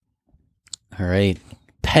All right.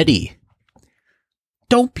 Petty.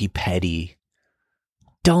 Don't be petty.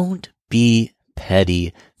 Don't be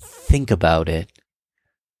petty. Think about it.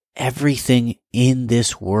 Everything in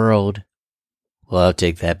this world, well, I'll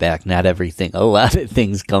take that back. Not everything. A lot of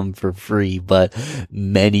things come for free, but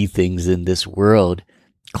many things in this world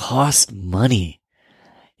cost money.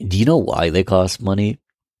 Do you know why they cost money?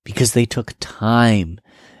 Because they took time,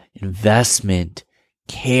 investment,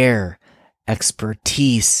 care,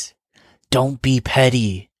 expertise. Don't be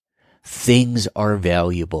petty. Things are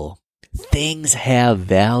valuable. Things have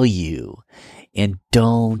value. And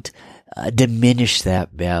don't diminish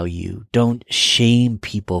that value. Don't shame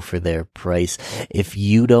people for their price. If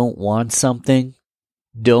you don't want something,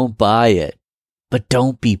 don't buy it. But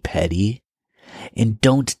don't be petty. And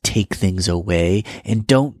don't take things away. And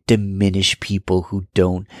don't diminish people who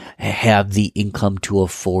don't have the income to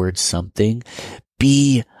afford something.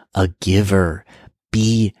 Be a giver.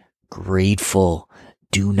 Be grateful.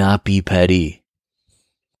 Do not be petty.